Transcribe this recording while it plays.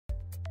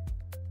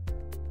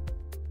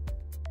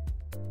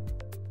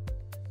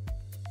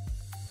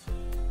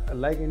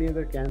like any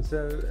other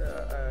cancer,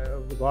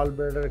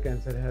 gallbladder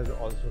cancer has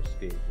also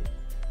stages.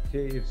 See,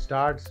 it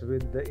starts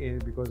with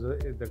because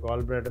the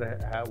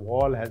gallbladder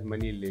wall has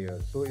many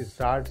layers. So it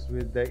starts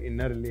with the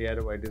inner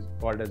layer, what is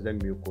called as the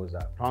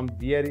mucosa. From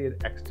there,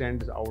 it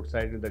extends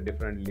outside to the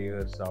different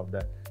layers of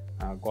the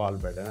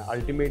gallbladder. And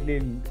ultimately,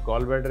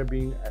 gallbladder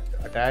being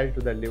attached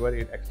to the liver,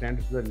 it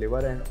extends to the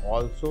liver and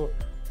also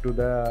to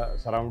the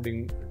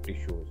surrounding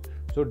tissues.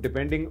 So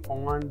depending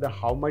on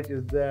how much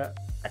is the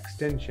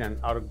extension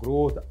or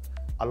growth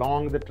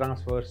along the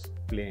transverse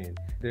plane,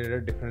 there are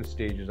different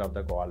stages of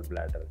the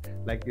gallbladder.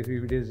 Like if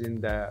it is in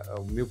the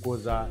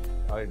mucosa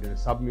or in the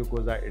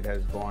submucosa, it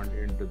has gone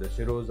into the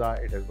serosa,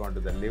 it has gone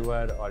to the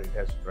liver, or it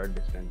has spread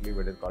distantly,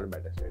 what is called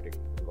metastatic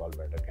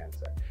gallbladder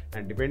cancer.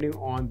 And depending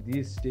on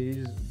these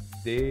stages,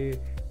 they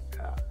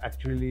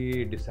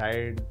actually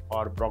decide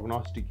or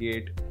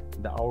prognosticate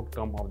the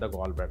outcome of the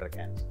gallbladder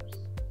cancers.